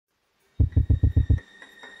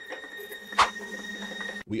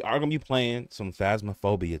we are gonna be playing some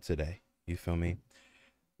Phasmophobia today. You feel me?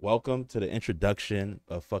 Welcome to the introduction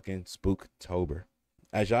of fucking Spooktober.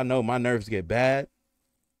 As y'all know, my nerves get bad.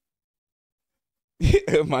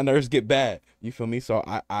 My nerves get bad. You feel me? So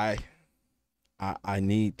I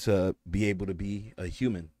need to be able to be a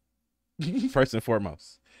human first and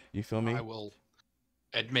foremost. You feel me? I will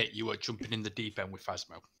admit you are jumping in the deep end with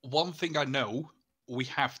Phasmo. One thing I know, we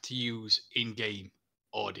have to use in-game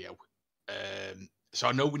audio. So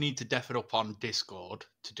I know we need to def it up on Discord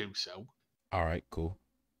to do so. All right, cool.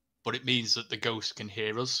 But it means that the ghost can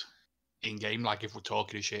hear us in-game, like if we're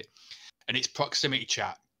talking and shit. And it's proximity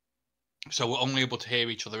chat. So we're only able to hear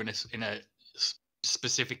each other in a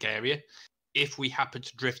specific area. If we happen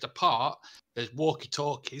to drift apart, there's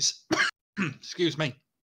walkie-talkies. Excuse me.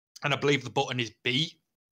 And I believe the button is B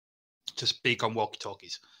to speak on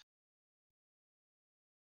walkie-talkies.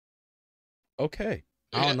 Okay.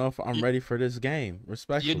 I don't know if I'm ready for this game.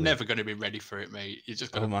 Respectfully. You're never going to be ready for it, mate. You're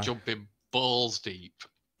just going to jump in balls deep.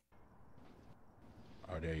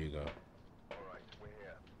 Oh, there you go.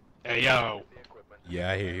 Hey, yo.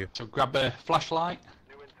 Yeah, I hear you. So grab a flashlight.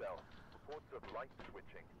 New intel. Reports of light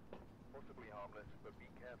switching. Possibly harmless, but be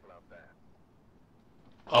careful out there.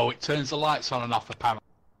 Oh, it turns the lights on and off, apparently.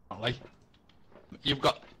 You've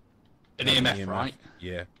got an EMF, right?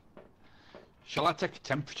 Yeah. Shall I take a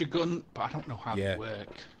temperature gun? But I don't know how to work.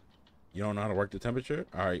 You don't know how to work the temperature?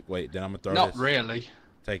 Alright, wait, then I'm gonna throw Not this. really.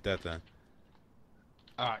 Take that then.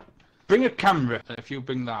 Alright. Bring a camera, if you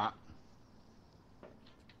bring that.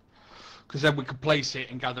 Because then we can place it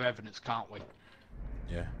and gather evidence, can't we?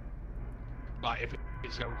 Yeah. Like if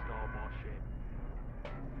it's ghost orb or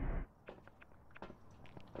shit.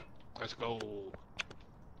 Let's go.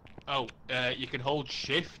 Oh, you can hold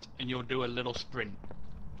shift and you'll do a little sprint.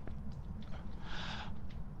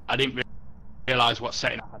 I didn't realise what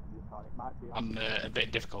setting I had to use on. It might be on a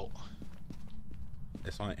bit difficult.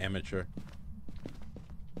 It's on amateur.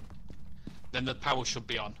 Then the power should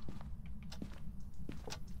be on.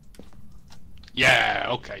 Yeah,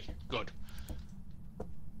 okay, good.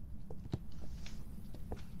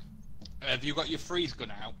 Have you got your freeze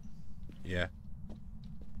gun out? Yeah.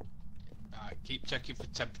 Alright, keep checking for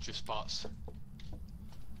temperature spots.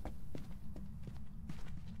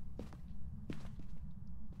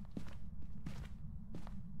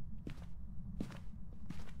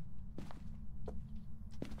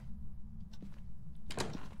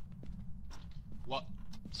 What?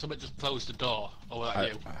 Someone just closed the door. Or was that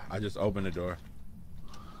you? I just opened the door.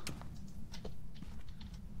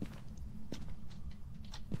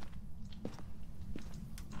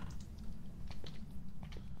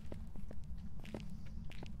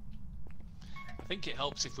 I think it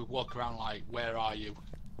helps if we walk around like, where are you?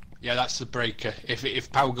 Yeah, that's the breaker.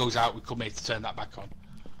 If power goes out, we come here to turn that back on.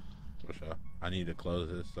 For sure. I need to close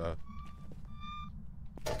this stuff.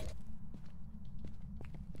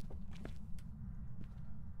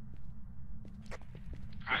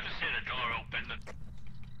 I just see the door open.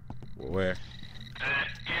 Where?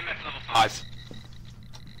 EMF level 5.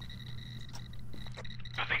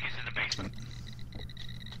 I think it's in the basement.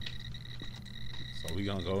 So we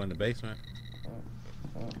gonna go in the basement?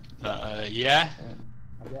 Yeah.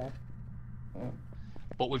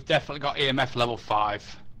 But we've definitely got EMF level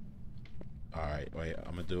 5. Alright, wait,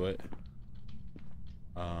 I'm gonna do it.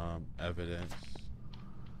 Evidence.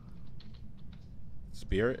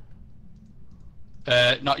 Spirit?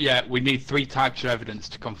 Not yet. We need 3 types of evidence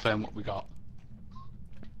to confirm what we got.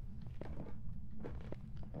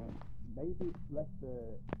 Maybe left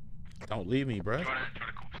Don't leave me, bro.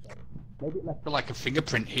 Maybe it left like a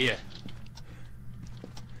fingerprint here.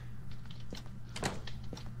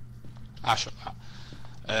 I shut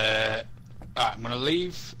that. Alright, I'm gonna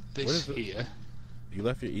leave this here. You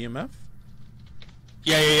left your EMF?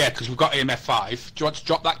 Yeah, because we've got EMF 5. Do you want to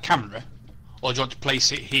drop that camera? Or do you want to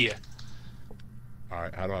place it here?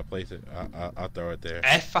 Alright, how do I place it? I'll throw it there.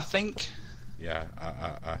 F, I think? Yeah,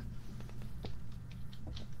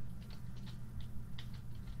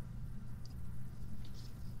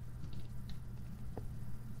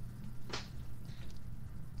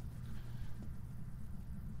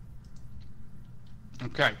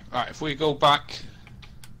 Okay, alright, if we go back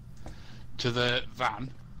to the van.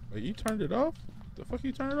 Wait, you turned it off? The fuck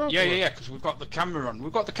you turned it off? Yeah, because we've got the camera on.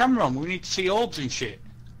 We've got the camera on. We need to see orbs and shit.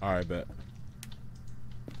 Alright, bet.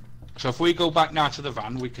 So if we go back now to the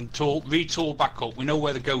van, we can retool back up. We know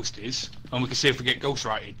where the ghost is, and we can see if we get ghost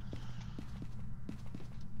writing.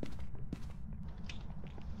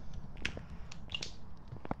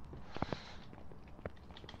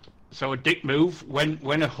 So a dick move,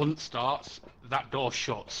 when a hunt starts, that door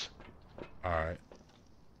shuts. Alright.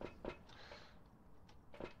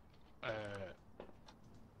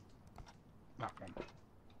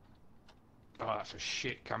 Oh, that's a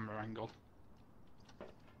shit camera angle.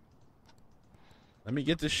 Let me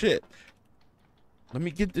get the shit. Let me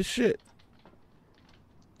get the shit.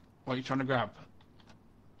 What are you trying to grab?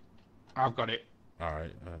 I've got it. All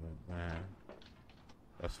right, man.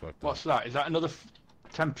 That's fucked up. What's that? Is that another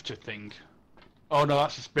temperature thing? Oh no,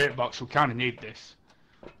 that's a spirit box. We kind of need this.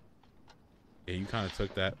 Yeah, you kind of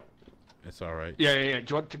took that. It's all right. Yeah. Do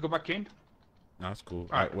you want to go back in? No, it's cool.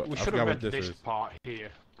 All right, well, we I should forgot have what read this part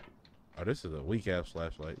here. Oh, this is a weak ass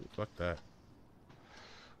flashlight. Fuck that.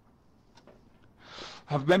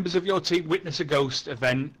 Have members of your team witness a ghost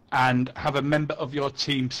event and have a member of your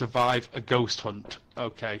team survive a ghost hunt.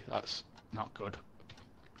 Okay, that's not good.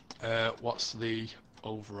 What's the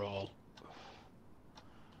overall?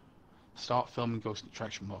 Start filming ghost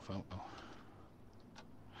attraction. What photo?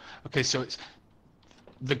 Okay, so it's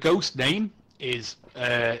the ghost name is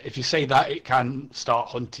if you say that, it can start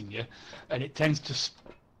hunting you, and it tends to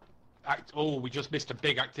act. Oh, we just missed a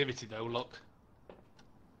big activity though. Look.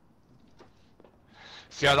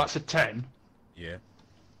 See how that's a 10? Yeah.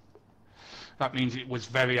 That means it was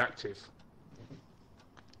very active.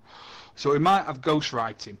 So we might have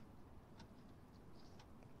ghostwriting.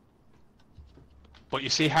 But you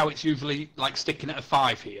see how it's usually like sticking at a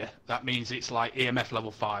 5 here? That means it's like EMF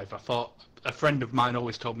level 5. I thought a friend of mine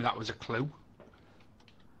always told me that was a clue.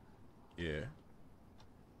 Yeah.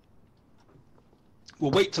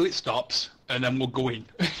 We'll wait till it stops and then we'll go in.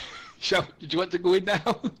 Did you want to go in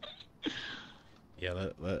now? Yeah,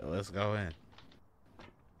 let's go in.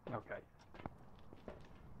 Okay.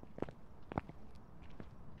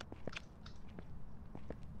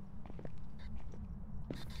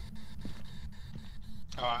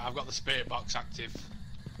 Alright, I've got the spirit box active.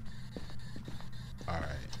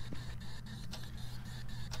 Alright.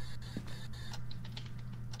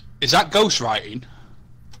 Is that ghostwriting?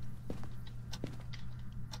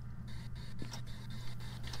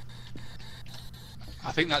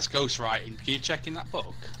 I think that's ghostwriting. Can you check in that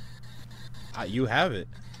book? You have it.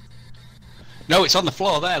 No, it's on the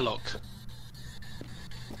floor there, look.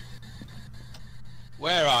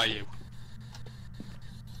 Where are you?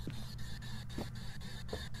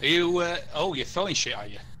 Are you, oh, you're throwing shit, are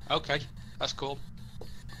you? Okay, that's cool.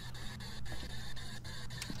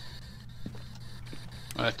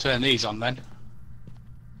 Turn these on then.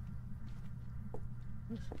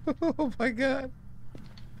 Oh my god.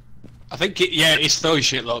 I think yeah, it's throwing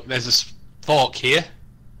shit, look. There's a fork here.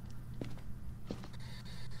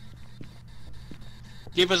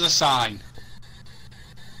 Give us a sign.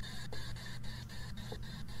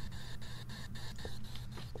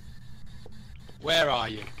 Where are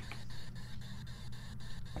you?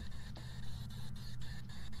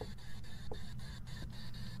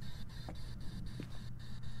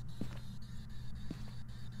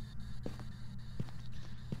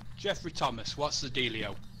 Jeffrey Thomas, what's the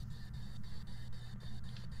dealio?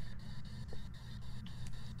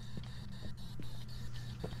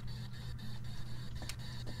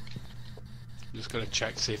 Just gotta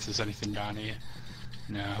check, see if there's anything down here.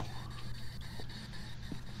 No.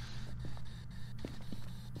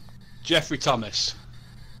 Jeffrey Thomas.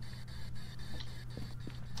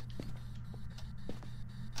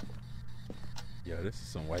 Yo, this is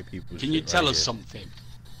some white people shit. Can you tell right us here. something?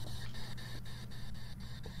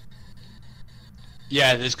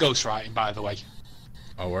 Yeah, there's ghostwriting, by the way.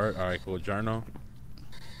 Oh, word? Alright, cool. Journal.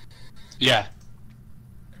 Yeah.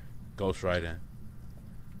 Ghostwriting.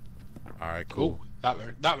 Alright, cool. Oh,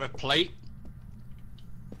 that were plate.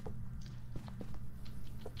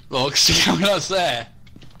 Look, see how that's there?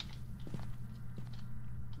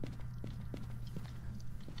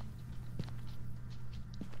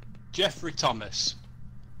 Jeffrey Thomas.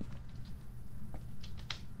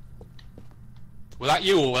 Was that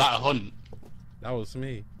you or was that a hunt? That was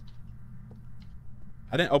me.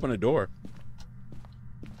 I didn't open the door.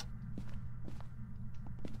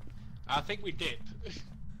 I think we did.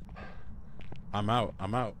 I'm out.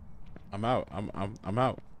 I'm out. I'm out. I'm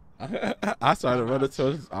out. I started running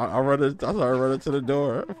to. I started running to the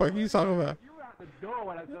door. What the fuck are you talking about? You were at the door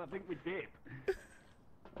when I said I think we did.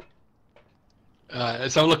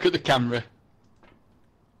 Let's have a look at the camera.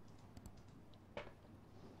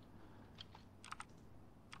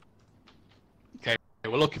 Okay,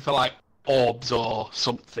 we're looking for like orbs or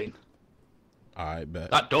something. Alright,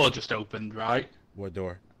 bet. That door just opened, right? What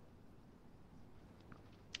door?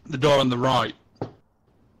 The door on the right.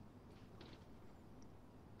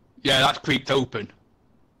 Yeah, that's creaked open.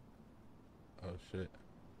 Oh shit.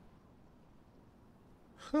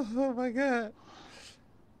 Oh my god.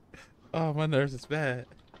 Oh, my nerves is bad.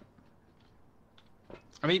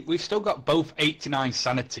 I mean, we've still got both 89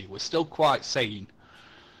 sanity. We're still quite sane.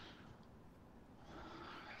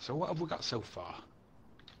 So what have we got so far?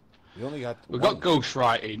 We only got. We've got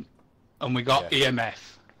ghostwriting, and we got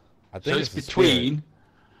EMF. I think So it's between.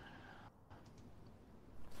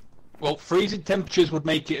 Well, freezing temperatures would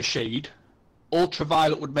make it a shade.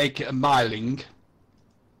 Ultraviolet would make it a myling.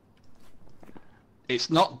 It's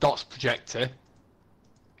not Dot's projector.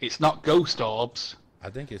 It's not ghost orbs. I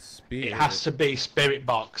think it's spirit. It has to be spirit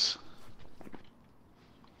box.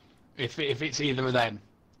 If it's either of them.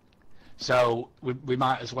 So we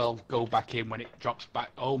might as well go back in when it drops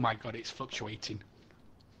back. Oh my god, it's fluctuating.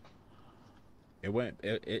 It went.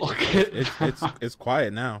 It's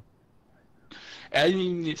quiet now. I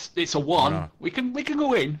mean, it's a 1. No. We can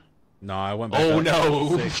go in. No, I went back. Oh up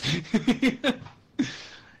no. to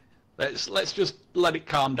 6. Let's just let it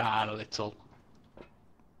calm down a little.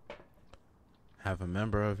 Have a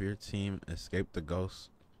member of your team escape the ghost.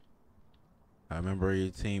 A member of your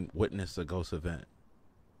team witness a ghost event.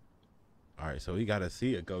 All right, so we gotta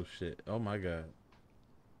see a ghost shit. Oh my god.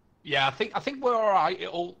 Yeah, I think we're all right.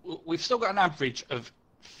 We've still got an average of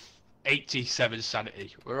 87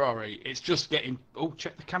 sanity. We're all right. It's just getting. Oh,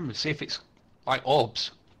 check the camera. See if it's like orbs.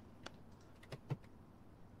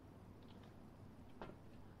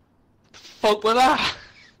 Fuck with that.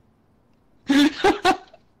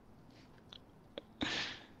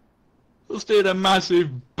 Let's do a massive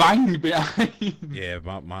bang behind. Yeah,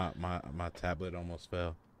 my tablet almost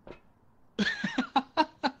fell.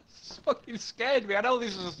 It's fucking scared me. I know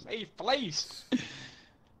this is a safe place.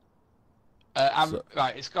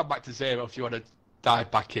 Right, it's gone back to 0 if you want to dive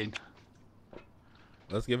back in.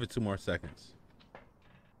 Let's give it 2 more seconds.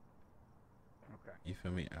 Okay. You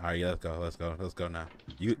feel me? All right, yeah, let's go now.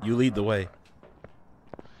 You lead the way.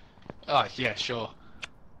 Oh, yeah, sure.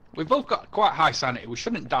 We've both got quite high sanity. We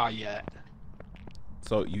shouldn't die yet.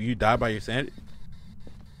 So you die by your sanity?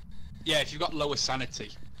 Yeah, if you've got lower sanity.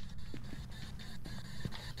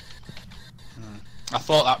 I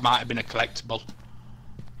thought that might have been a collectible.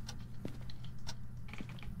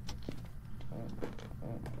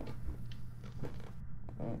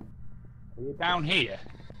 Are you down here?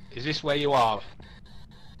 Is this where you are?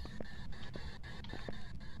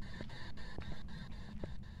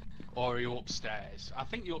 Or are you upstairs? I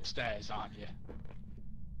think you're upstairs, aren't you?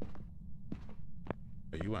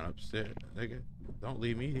 Oh, you went upstairs, nigga. Don't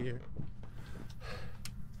leave me here.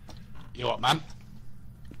 You what, man?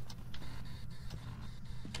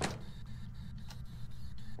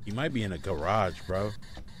 You might be in a garage, bro.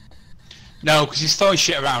 No, because he's throwing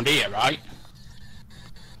shit around here, right?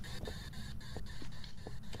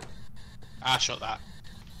 Ah, shut that.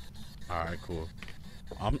 All right, cool.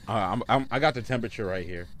 I got the temperature right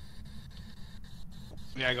here.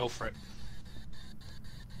 Yeah, go for it.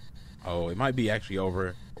 Oh, it might be actually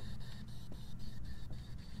over.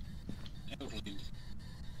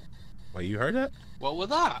 Wait, you heard that? What was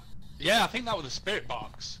that? Yeah, I think that was a spirit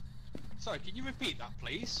box. Sorry, can you repeat that,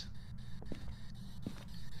 please?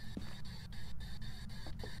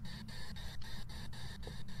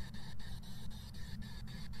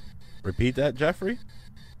 Repeat that, Jeffrey?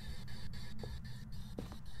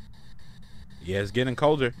 Yeah, it's getting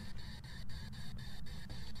colder.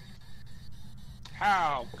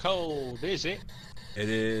 How cold is it? It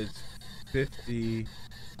is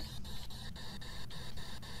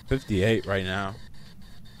 58 right now.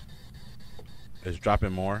 It's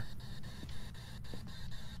dropping more.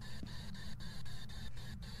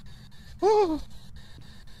 Woo.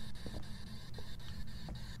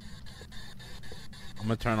 I'm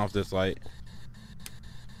gonna turn off this light.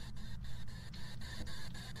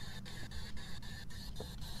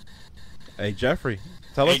 Hey Jeffrey,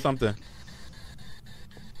 tell us something.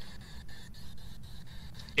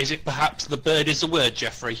 Is it perhaps the bird is the word,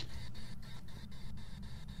 Jeffrey?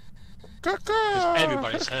 Because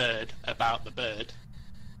everybody's heard about the bird.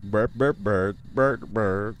 Bird, bird, bird, bird,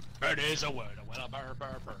 bird. Bird is a word. Well, bird,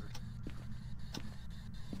 bird, bird.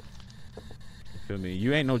 You feel me?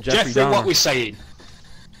 You ain't no Jeffrey Jeffrey, Dahmer. what we saying?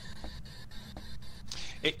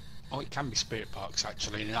 It can be spirit box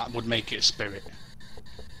actually, and that would make it a spirit.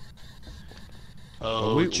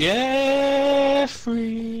 Oh, Jeffrey.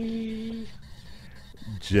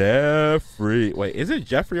 Jeffrey. Wait, is it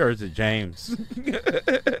Jeffrey or is it James?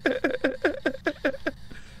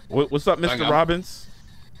 What's up, Mr. Robbins?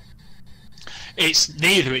 It's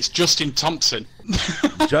neither. It's Justin Thompson.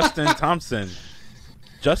 Justin Thompson.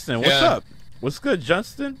 Justin, what's up? What's good,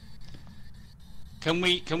 Justin?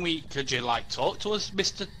 Could you like talk to us,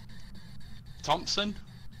 Mr. Thompson?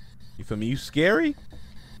 You feel me? You scary?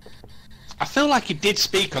 I feel like he did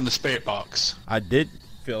speak on the spirit box. I did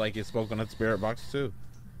feel like he spoke on the spirit box too.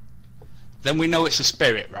 Then we know it's a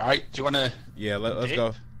spirit, right? Do you want to? Yeah, let's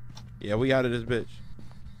go. Yeah, we out of this bitch.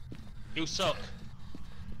 You suck.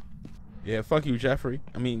 Yeah, fuck you, Jeffrey.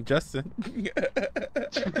 I mean, Justin.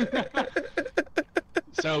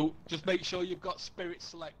 So just make sure you've got spirit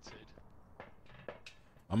selected.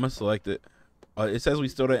 I'm gonna select it. It says we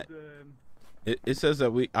still don't. It says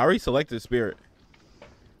that I already selected spirit.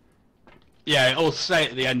 Yeah, it'll say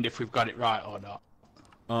at the end if we've got it right or not.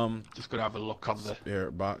 Just gonna have a look on the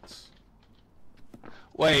spirit box.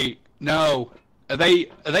 Wait, no. Are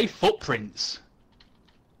they footprints?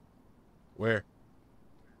 Where?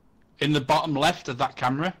 In the bottom left of that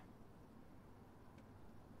camera.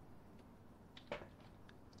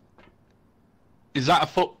 Is that a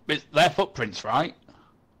foot? They're footprints, right?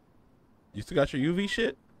 You still got your UV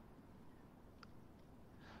shit?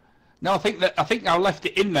 No, I think I left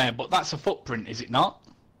it in there, but that's a footprint, is it not?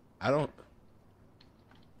 I don't.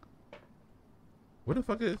 What the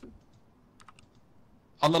fuck is it?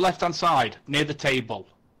 On the left-hand side, near the table.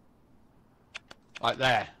 Like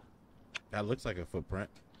there. That looks like a footprint.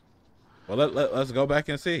 Well, let's go back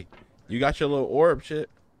and see. You got your little orb shit.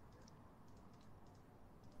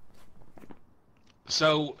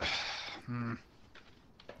 So,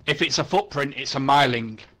 if it's a footprint, it's a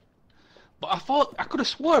miling. But I could have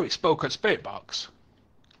swore it spoke at Spirit Box.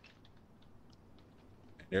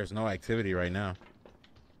 There's no activity right now.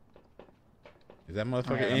 Is that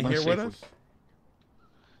motherfucker Alright, in here with us?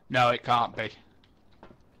 No, it can't be.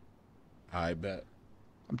 I bet.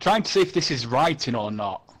 I'm trying to see if this is writing or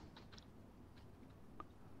not.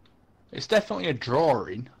 It's definitely a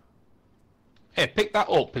drawing. Here, pick that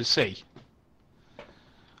up and see.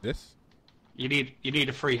 This? You need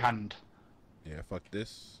a free hand. Yeah, fuck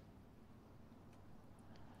this.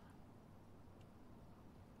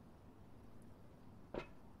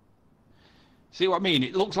 See what I mean?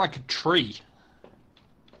 It looks like a tree.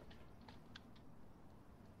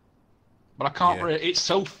 But I can't Yeah. really... It's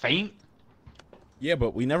so faint. Yeah,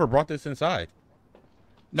 but we never brought this inside.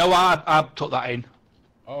 No, I took that in.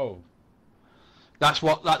 Oh. That's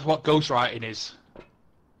what ghostwriting is.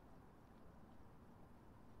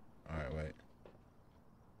 Alright, wait.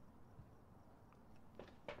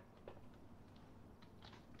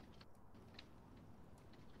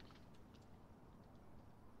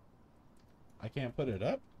 I can't put it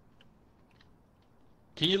up?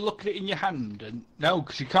 Can you look at it in your hand? And no,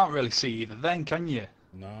 because you can't really see either then, can you?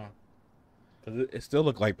 No. Because it still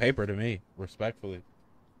looked like paper to me, respectfully.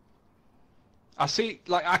 I see,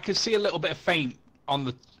 like, I can see a little bit of faint on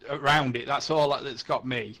the around it. That's all that's got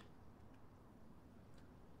me.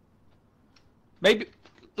 Maybe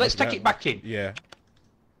let's take it back in. Yeah.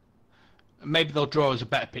 Maybe they'll draw us a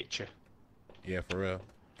better picture. Yeah, for real.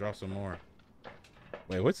 Draw some more.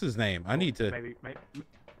 Wait, what's his name? I need to... Maybe.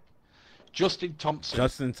 Justin Thompson.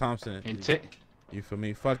 Justin Thompson. Ain't it? You feel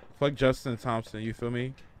me? Fuck Justin Thompson. You feel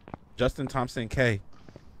me? Justin Thompson K.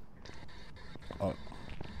 Oh,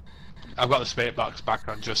 I've got the spirit box back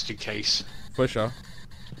on just in case. for sure.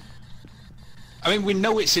 I mean, we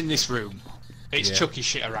know it's in this room. It's Yeah. chucking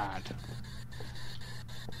shit around.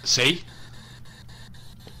 See?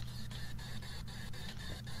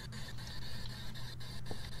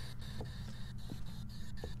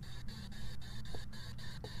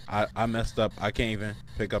 I messed up. I can't even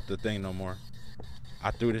pick up the thing no more.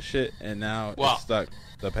 I threw the shit and now What? it's stuck.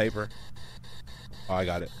 The paper. Oh, I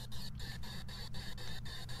got it.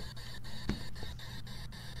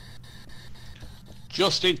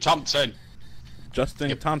 Justin Thompson. Justin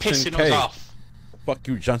You're Thompson pissing K. us off. Fuck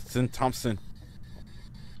you, Justin Thompson.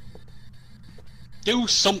 Do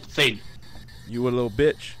something. You a little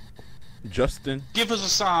bitch. Justin. Give us a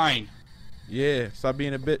sign. Yeah, stop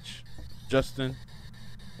being a bitch. Justin.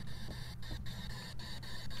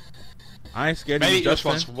 I ain't scared of Maybe you, he just Justin.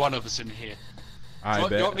 wants one of us in here. I Do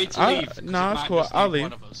bet. you want me to leave? 'Cause No, it it's might cool. just I'll need leave.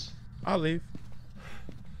 one of us. I'll leave.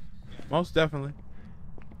 Most definitely.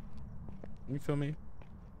 You feel me?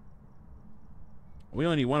 We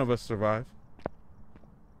only need one of us to survive.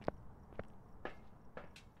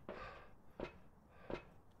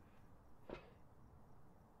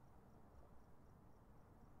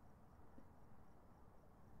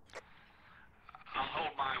 I'll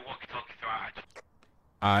hold my walkie-talkie throughout.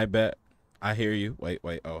 I bet. I hear you. Wait.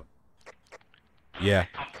 Oh. Yeah.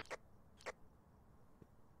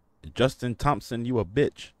 Justin Thompson, you a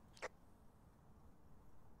bitch.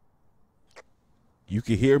 You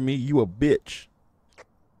can hear me, you a bitch.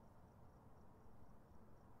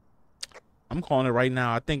 I'm calling it right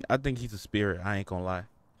now. I think he's a spirit. I ain't gonna lie. Is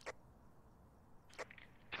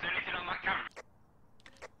there anything on that camera?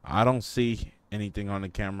 I don't see anything on the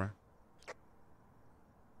camera.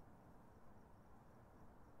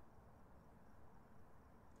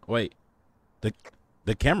 Wait.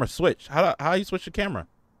 The camera switched. How you switch the camera?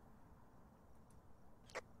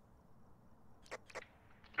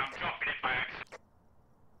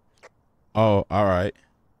 Oh, all right.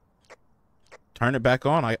 Turn it back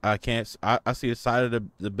on. I can't. I see the side of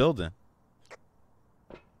the building.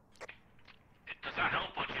 Does that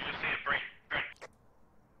help, or do you just see it break?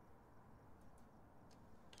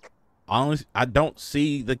 I don't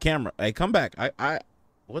see the camera. Hey, come back.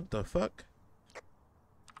 What the fuck?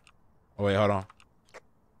 Oh wait, hold on.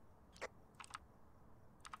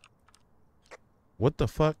 What the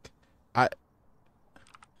fuck?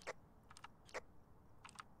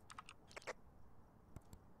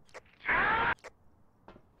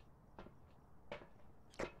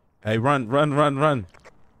 Hey, run.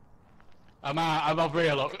 I'm over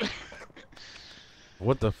here, look.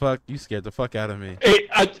 What the fuck? You scared the fuck out of me.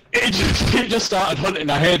 It just started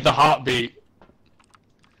hunting. I heard the heartbeat.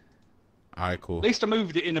 All right, cool. At least I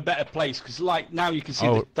moved it in a better place, because like now you can see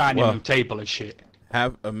Oh, the dining well. room table and shit.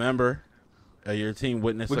 Have a member of your team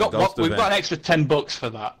witness We've a ghost got event. an extra $10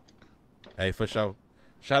 for that. Hey, for sure.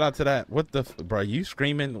 Shout out to that. What the bro? You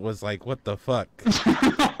screaming was like, what the fuck?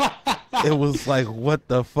 It was like, what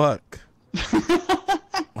the fuck?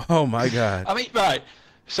 Oh my god. I mean, right.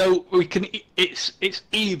 So we can. It's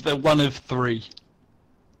either one of three.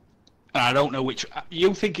 And I don't know which.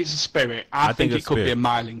 You think it's a spirit? I think it's it could be a spirit.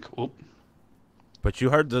 myling. Oh. But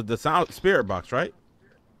you heard the sound spirit box, right?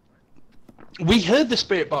 We heard the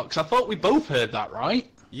spirit box. I thought we both heard that,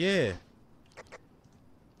 right? Yeah.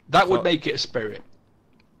 That would make it a spirit.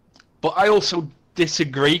 But I also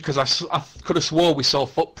disagree, because I could have swore we saw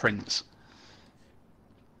footprints.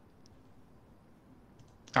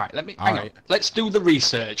 Alright, hang on. Let's do the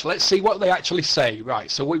research. Let's see what they actually say.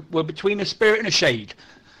 Right, so we're between a spirit and a shade.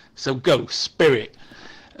 So ghost, spirit.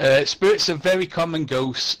 Spirits are very common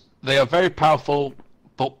ghosts. They are very powerful,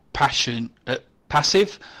 but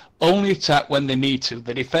passive. Only attack when they need to.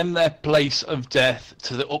 They defend their place of death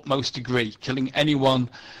to the utmost degree, killing anyone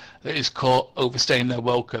that is caught overstaying their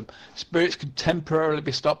welcome. Spirits can temporarily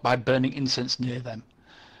be stopped by burning incense near them.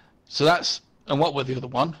 So that's... And what were the other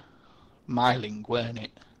one? Myling, weren't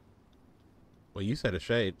it? Well, you said a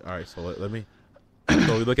shade. All right, so let me.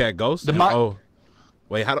 So we look at ghosts. Oh,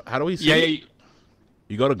 wait. How do we see? Yeah.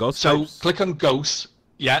 You go to ghost. So types? click on ghosts.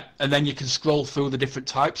 Yeah, and then you can scroll through the different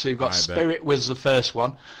types. So you've got spirit was the first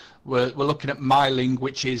one. We're looking at myling,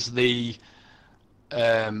 which is the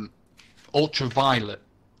ultraviolet.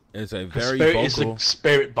 It's a very spirit vocal. is the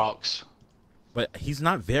spirit box. But he's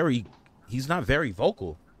not very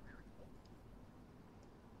vocal.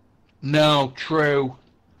 No, true.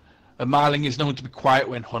 A myling is known to be quiet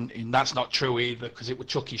when hunting. That's not true either, because it would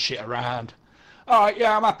chuck his shit around. All right,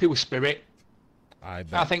 yeah, I'm happy with spirit. I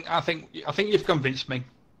bet. I think you've convinced me.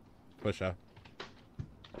 Push up.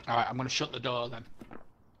 All right, I'm going to shut the door then.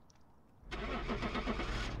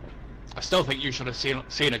 I still think you should have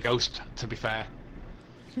seen a ghost, to be fair.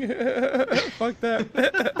 Fuck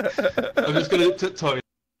that. I'm just going to tell you.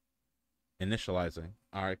 Initializing.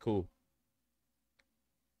 All right, cool.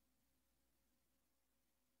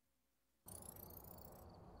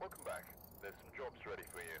 Welcome back. There's some jobs ready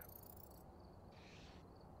for you.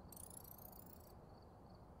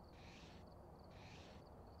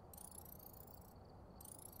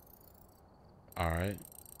 All right.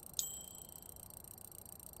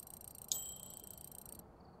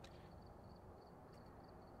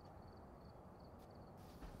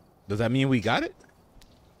 Does that mean we got it?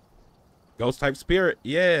 Ghost type spirit.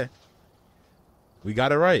 Yeah. We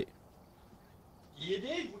got it right. You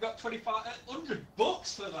did. We got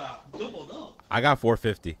 $2,500 for that. Doubled up. I got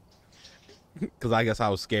 450. Cause I guess I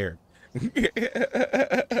was scared. Hey, we got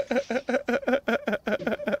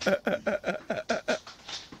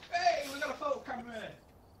a photo camera.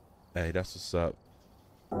 Hey, that's what's up.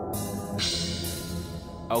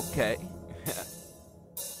 Okay.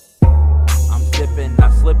 I'm sipping,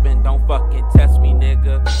 not slipping, don't fucking test me,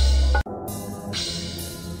 nigga.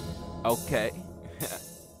 Okay.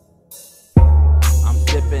 I'm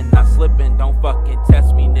sipping, not slipping, don't fucking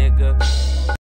test me, nigga.